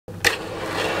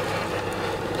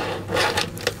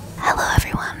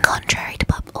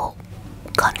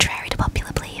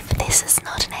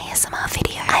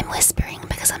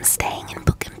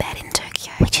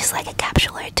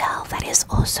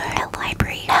also a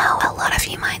library. Now, a lot of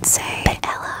you might say, but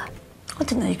Ella, I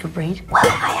didn't know you could read. well,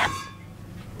 I am.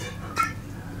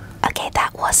 Okay,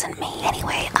 that wasn't me.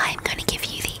 Anyway, I'm going to give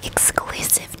you the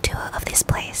exclusive tour of this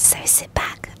place. So sit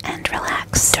back and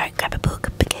relax. Don't grab a book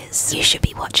because you should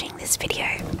be watching this video.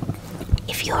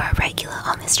 If you're a regular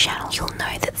on this channel, you'll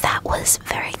know that that was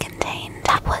very contained.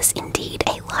 That was indeed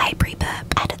a library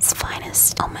burp at its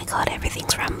finest. Oh my god,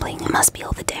 everything's rumbling. It must be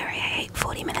all the dairy I ate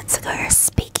 40 minutes ago.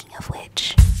 Speaking of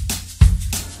which...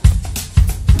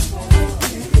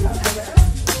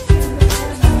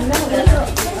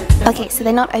 Okay, so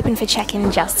they're not open for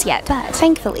check-in just yet, but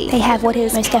thankfully they have what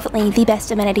is most definitely the best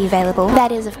amenity available.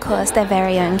 That is, of course, their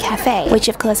very own cafe, which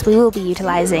of course we will be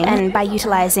utilising, and by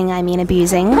utilising I mean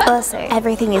abusing. Also,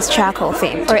 everything is charcoal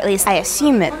themed, or at least I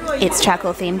assume it's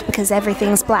charcoal themed because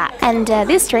everything's black. And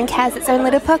this drink has its own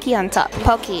little pocky on top.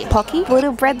 Pocky?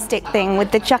 Little breadstick thing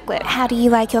with the chocolate. How do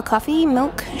you like your coffee?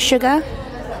 Milk? Sugar?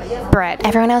 Bread.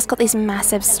 Everyone else got these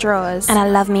massive straws, and I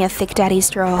love me a thick daddy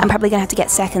straw. I'm probably gonna have to get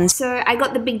seconds. So I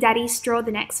got the big daddy straw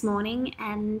the next morning,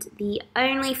 and the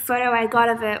only photo I got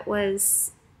of it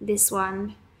was this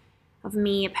one of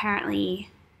me apparently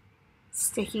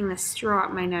sticking the straw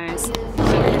up my nose.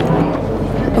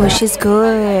 Oh, she's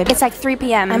good. It's like 3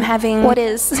 p.m. I'm having what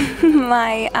is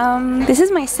my, this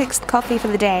is my 6th coffee for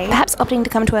the day. Perhaps opting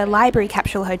to come to a library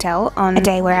capsule hotel on a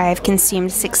day where I have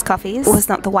consumed 6 coffees was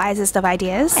not the wisest of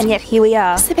ideas. And yet here we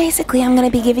are. So basically I'm going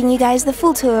to be giving you guys the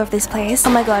full tour of this place. Oh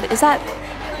my god, is that...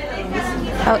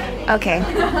 Oh, okay.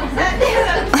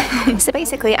 So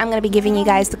basically, I'm going to be giving you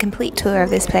guys the complete tour of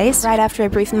this place right after a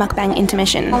brief mukbang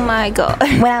intermission. Oh my god.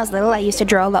 When I was little, I used to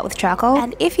draw a lot with charcoal,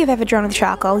 and if you've ever drawn with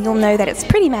charcoal, you'll know that it's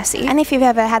pretty messy. And if you've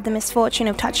ever had the misfortune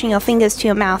of touching your fingers to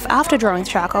your mouth after drawing with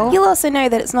charcoal, you'll also know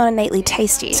that it's not innately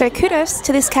tasty. So kudos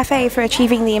to this cafe for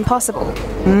achieving the impossible.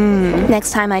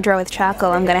 Next time I draw with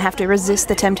charcoal, I'm going to have to resist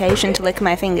the temptation to lick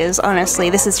my fingers.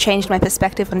 Honestly, this has changed my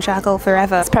perspective on charcoal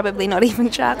forever. It's probably not even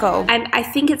charcoal. I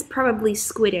think it's probably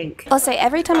squid ink. Also,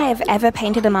 every time I have ever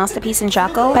painted a masterpiece in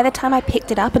charcoal, by the time I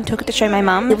picked it up and took it to show my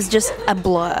mum, it was just a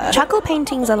blur. Charcoal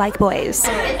paintings are like boys.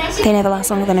 They never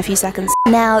last longer than a few seconds.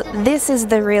 Now, this is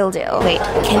the real deal. Wait,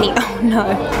 can you... Oh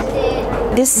no.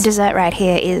 This dessert right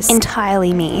here is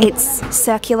entirely me. It's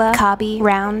circular, carby,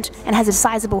 round, and has a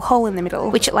sizable hole in the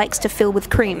middle, which it likes to fill with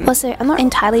cream. Also, I'm not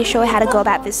entirely sure how to go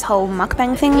about this whole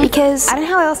mukbang thing, because I don't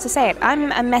know how else to say it.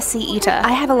 I'm a messy eater.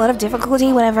 I have a lot of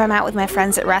difficulty whenever I'm out with my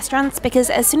friends at restaurants, because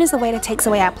as soon as the waiter takes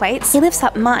away our plates, he lifts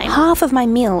up mine. Half of my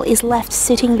meal is left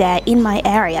sitting there in my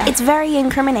area. It's very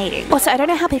incriminating. Also, I don't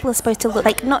know how people are supposed to look,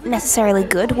 like, not necessarily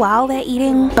good while they're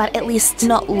eating, but at least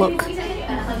not look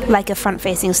like a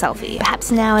front-facing selfie.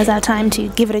 Perhaps now is our time to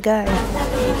give it a go.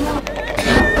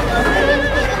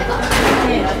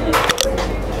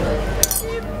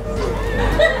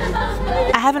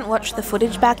 I haven't watched the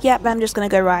footage back yet, but I'm just gonna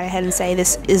go right ahead and say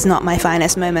this is not my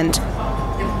finest moment.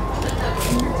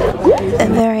 A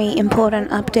very important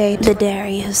update. The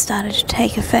dairy has started to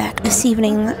take effect. This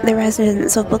evening, the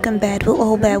residents of Book and Bed will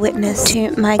all bear witness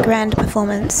to my grand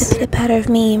performance. The pitter-patter of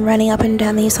me running up and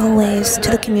down these hallways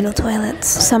to the communal toilets.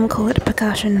 Some call it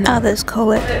percussion, others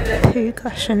call it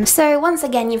poo-cussion. So once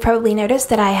again, you've probably noticed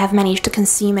that I have managed to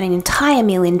consume an entire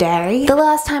meal in dairy. The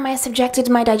last time I subjected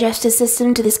my digestive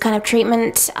system to this kind of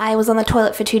treatment, I was on the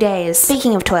toilet for 2 days.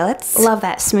 Speaking of toilets, love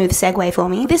that smooth segue for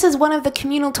me. This is one of the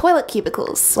communal toilet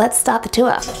cubicles. Let's start the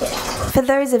tour. For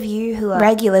those of you who are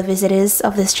regular visitors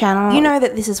of this channel, you know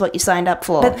that this is what you signed up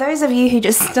for. But those of you who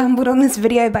just stumbled on this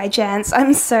video by chance,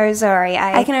 I'm so sorry.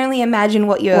 I can only imagine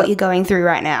what you're going through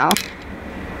right now.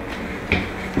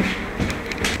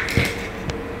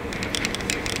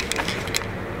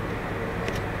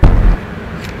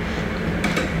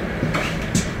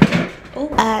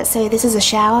 So this is a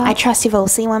shower. I trust you've all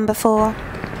seen one before.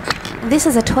 This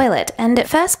is a toilet, and at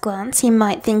first glance you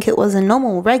might think it was a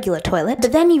normal regular toilet,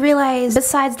 but then you realize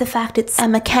besides the fact it's a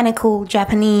mechanical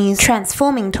Japanese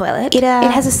transforming toilet, it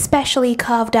has a specially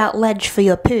carved out ledge for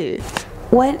your poo.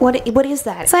 What is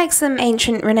that? It's like some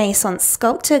ancient Renaissance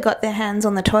sculptor got their hands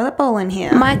on the toilet bowl in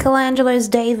here. Michelangelo's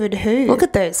David Who. Look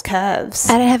at those curves.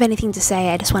 I don't have anything to say,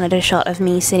 I just wanted a shot of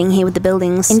me sitting here with the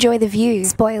buildings. Enjoy the view,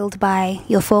 spoiled by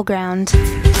your foreground.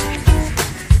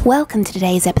 Welcome to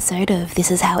today's episode of This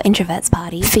Is How Introverts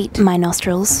Party. Feet to my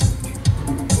nostrils.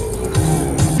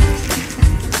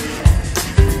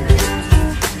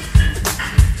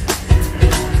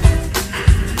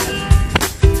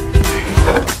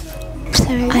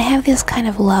 So I have this kind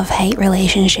of love-hate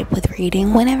relationship with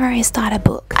reading. Whenever I start a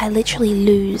book, I literally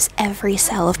lose every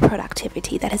cell of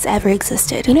productivity that has ever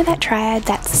existed. You know that triad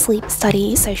that's sleep,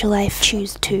 study, social life,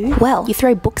 choose two? Well, you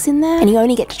throw books in there and you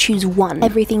only get to choose one.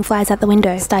 Everything flies out the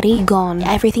window. Study, gone.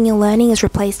 Everything you're learning is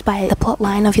replaced by the plot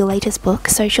line of your latest book.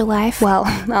 Social life, well,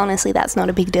 honestly, that's not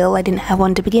a big deal. I didn't have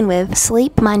one to begin with.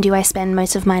 Sleep, mind you, I spend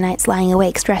most of my nights lying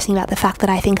awake stressing about the fact that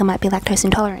I think I might be lactose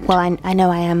intolerant. Well, I know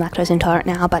I am lactose intolerant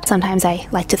now, but sometimes I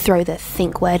like to throw the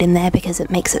think word in there because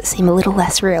it makes it seem a little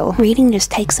less real. Reading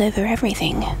just takes over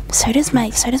everything. So does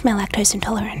my lactose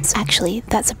intolerance. Actually,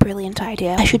 that's a brilliant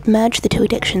idea. I should merge the two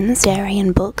addictions, dairy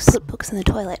and books, put books in the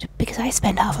toilet, because I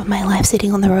spend half of my life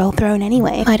sitting on the royal throne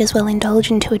anyway. Might as well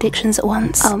indulge in two addictions at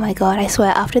once. Oh my god, I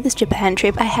swear, after this Japan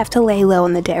trip, I have to lay low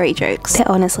on the dairy jokes.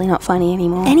 They're honestly not funny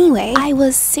anymore. Anyway, I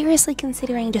was seriously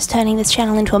considering just turning this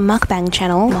channel into a mukbang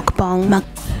channel.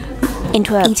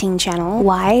 Into a eating channel.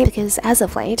 Why? Because as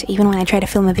of late, even when I try to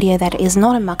film a video that is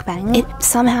not a mukbang, it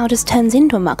somehow just turns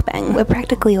into a mukbang. We're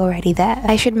practically already there.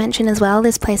 I should mention as well,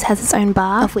 this place has its own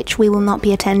bar, of which we will not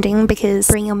be attending because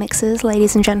bring your mixers,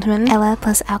 ladies and gentlemen. Ella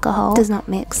plus alcohol does not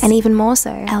mix. And even more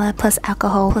so, Ella plus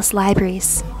alcohol plus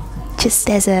libraries. Just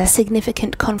there's a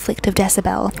significant conflict of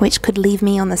decibel, which could leave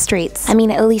me on the streets. I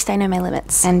mean, at least I know my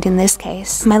limits. And in this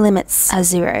case, my limits are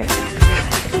 0.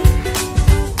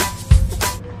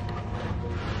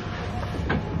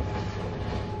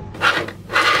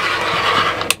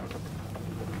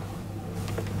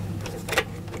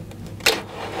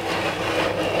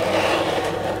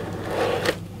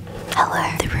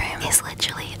 Hello. The room is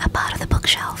literally a part of the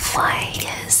bookshelf. Why?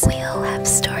 Because we all have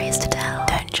stories to tell.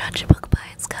 Don't judge a book by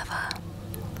its cover.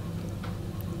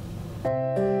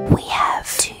 We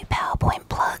have 2 PowerPoint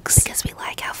plugs because we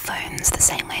like our phones the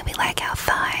same way we like our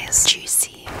thighs.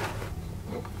 Juicy.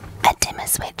 A dimmer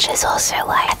switch is also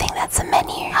like, I think that's a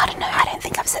menu. I don't know. I don't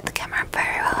think I've set the camera up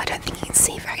very well. I don't think you can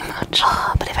see very much.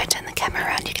 Oh, but if I turn the camera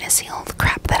around, you're gonna see all the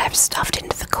crap that I've stuffed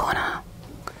into the corner.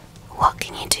 What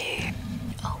can you do?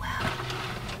 Oh wow.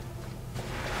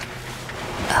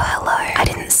 Oh hello. I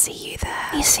didn't see you there.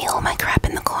 You see all my crap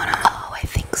in the corner? Oh, I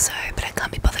think so, but I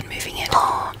can't be bothered moving it.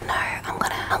 Oh no, I'm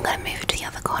gonna move it to the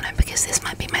other corner because this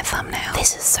might be my thumbnail.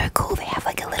 This is so cool. They have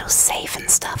like a little safe and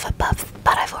stuff above,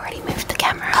 but I've already moved the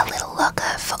camera. A little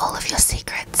locker for all of your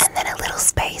secrets, and then a little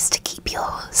space to keep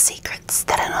your secrets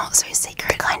that are not so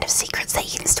secret. The kind of secrets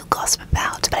that you can still gossip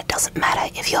about, but it doesn't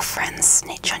matter if your friends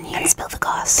snitch on you and spill the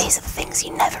goss. These are the things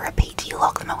you never repeat. You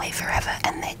lock them away forever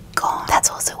and they're gone. That's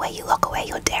also where you lock away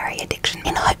your dairy addiction,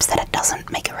 in hopes that it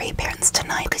doesn't make a reappearance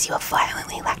tonight because you are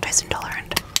violently lactose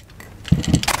intolerant.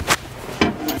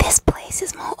 This place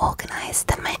is more organized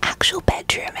than my actual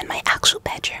bedroom, and my actual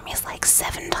bedroom is like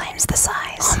 7 times the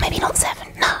size. Oh, maybe not 7.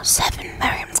 No, 7.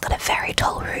 My room's got a very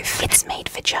tall roof. It's made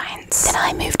for giants. Then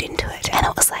I moved into it, and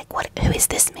it was like, what? Who is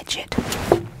this midget?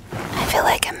 I feel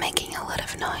like I'm making a lot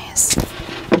of noise.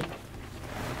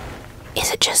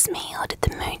 Is it just me, or did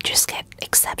the mood just get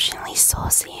exceptionally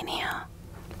saucy in here?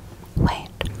 Wait.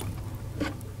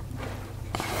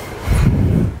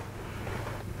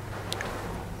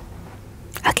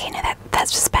 Okay, no,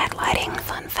 that's just bad lighting.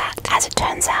 Fun fact, as it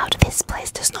turns out, this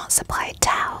place does not supply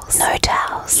towels. No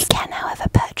towels. You can, however,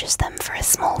 purchase them for a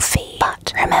small fee.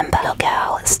 But remember, your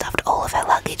girl has stuffed all of her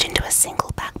luggage into a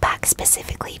single backpack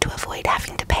specifically to avoid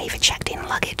having to pay for checked-in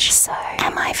luggage. So,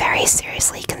 am I very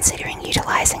seriously considering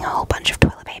utilizing a whole bunch of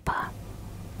toilet paper?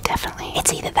 Definitely.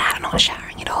 It's either that or not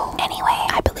showering at all. Anyway,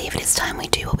 I believe it is time we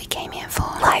do what we came here for.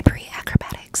 Library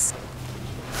acrobatics.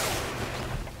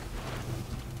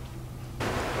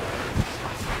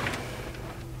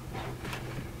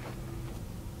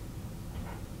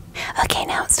 Okay,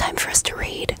 now it's time for us to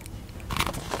read.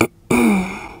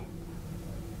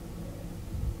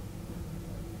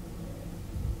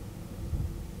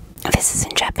 This is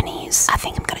in Japanese. I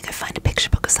think I'm gonna go find a picture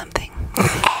book or something.